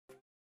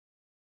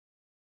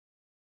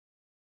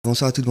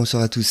Bonsoir à toutes,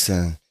 bonsoir à tous.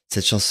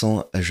 Cette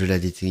chanson, je la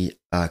dédie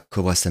à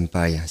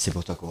Cobra-Sempai. C'est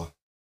pour toi, Cobra.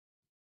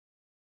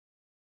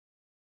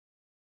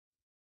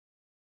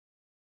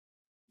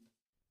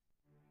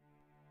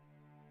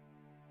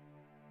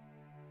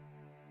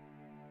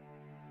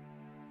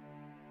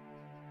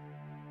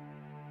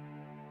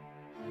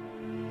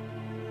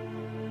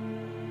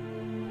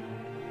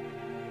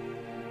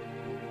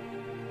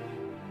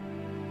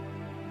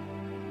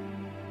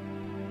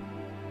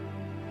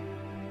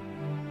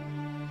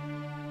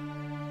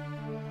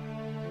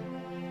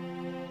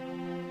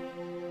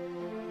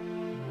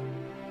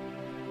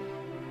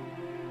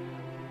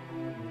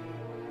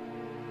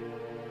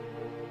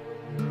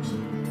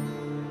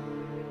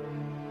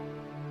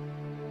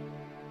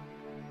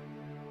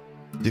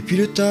 Depuis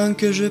le temps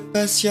que je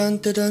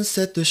patiente dans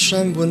cette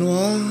chambre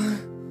noire,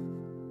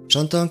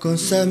 j'entends qu'on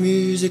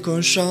s'amuse et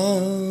qu'on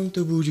chante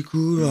au bout du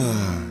couloir.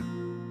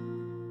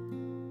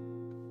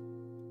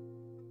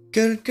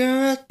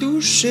 Quelqu'un a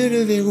touché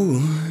le verrou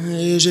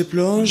et j'ai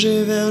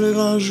plongé vers le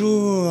grand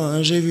jour.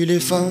 J'ai vu les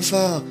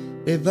fanfares,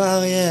 les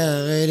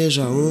barrières et les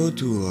gens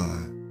autour.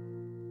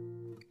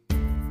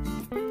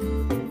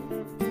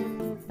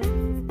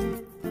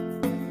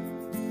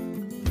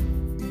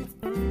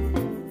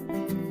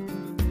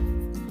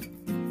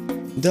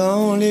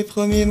 Dans les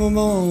premiers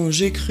moments,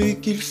 j'ai cru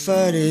qu'il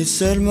fallait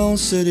seulement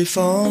se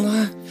défendre.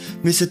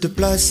 Mais cette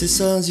place est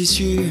sans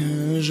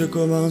issue, je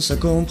commence à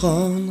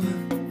comprendre.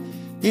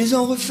 Ils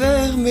ont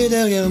refermé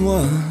derrière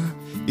moi,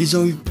 ils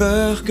ont eu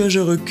peur que je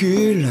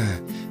recule.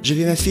 Je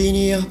vais bien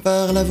finir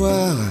par la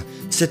voir,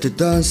 cette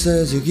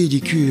danseuse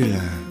ridicule.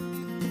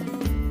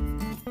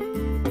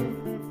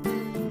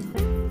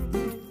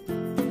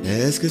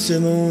 Est-ce que ce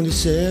monde est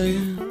sérieux ?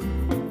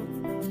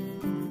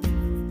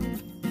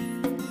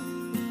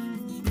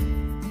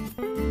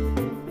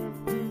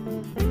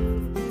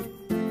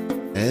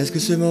 Est-ce que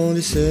ce monde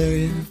est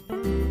sérieux ?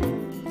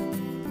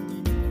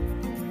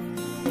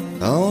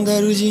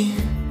 Andalousie,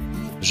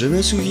 je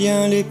me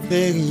souviens les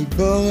prairies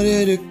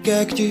bordées de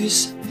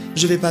cactus.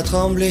 Je vais pas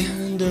trembler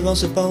devant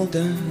ce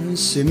pantin,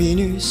 ce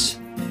minus.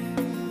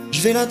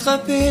 Je vais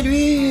l'attraper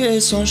lui et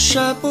son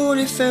chapeau,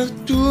 les faire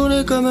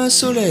tourner comme un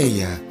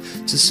soleil.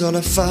 Ce soir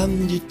la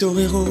femme du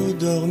torero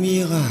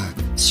dormira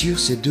sur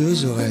ses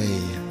deux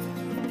oreilles.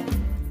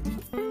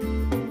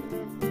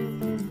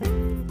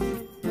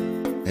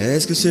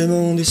 Est-ce que ce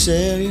monde est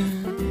sérieux ?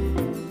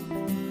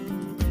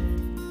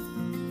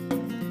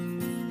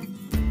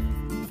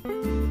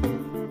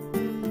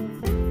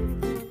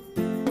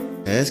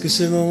 Est-ce que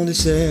ce monde est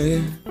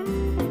sérieux ?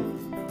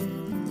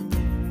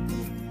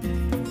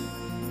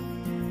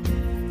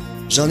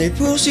 J'en ai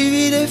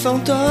poursuivi des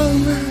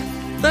fantômes,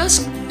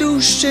 presque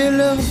touché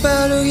leurs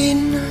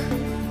ballerines.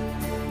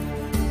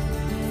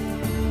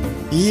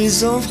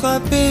 Ils ont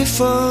frappé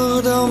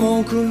fort dans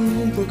mon cou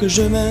pour que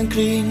je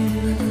m'incline.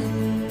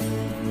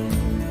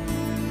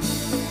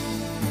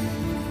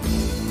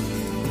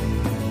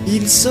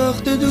 Ils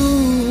sortent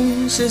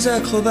d'où ces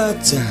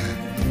acrobates,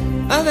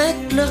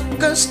 avec leurs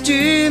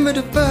costumes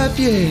de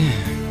papier.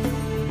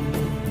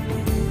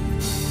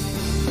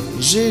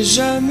 J'ai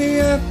jamais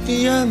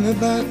appris à me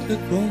battre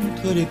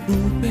contre les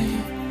poupées.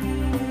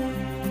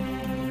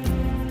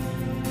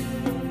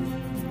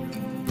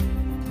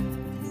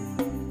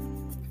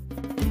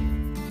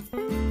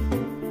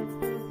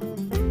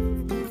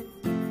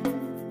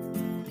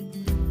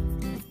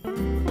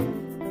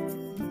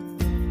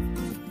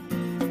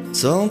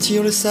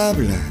 Sentir le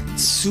sable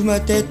sous ma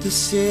tête,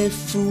 c'est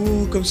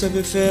fou, comme ça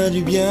peut faire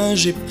du bien.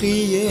 J'ai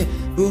prié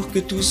pour que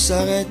tout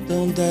s'arrête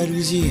en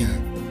Andalousie,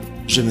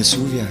 je me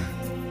souviens.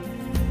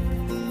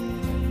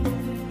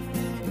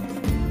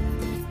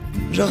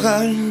 Je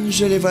râle,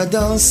 je les vois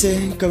danser,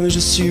 comme je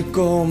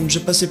succombe. Je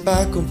pensais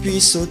pas qu'on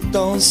puisse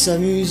autant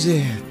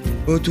s'amuser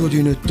autour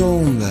d'une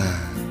tombe.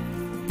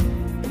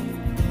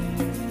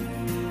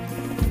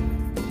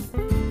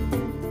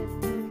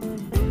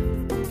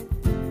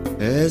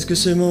 Est-ce que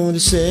ce monde est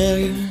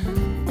sérieux ?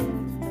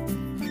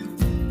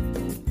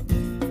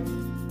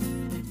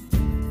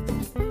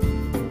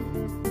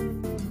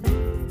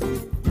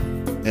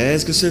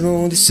 Est-ce que ce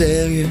monde est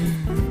sérieux ?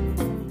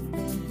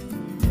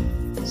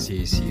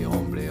 Si, si,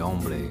 hombre,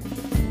 hombre,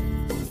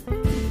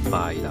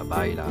 baila,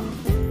 baila,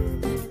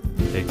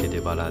 et que te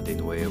bala de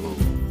nuevo,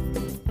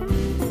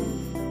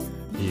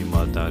 y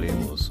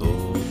mataremos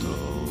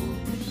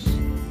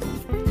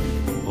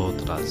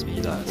otras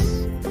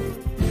vidas,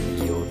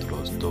 y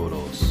otros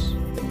toros,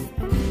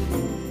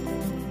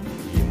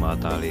 y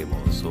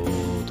mataremos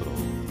otros.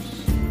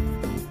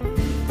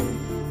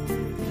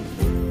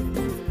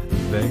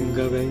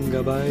 Venga,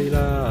 venga,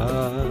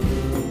 baila,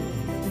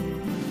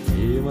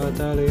 y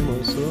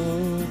mataremos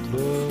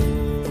otros.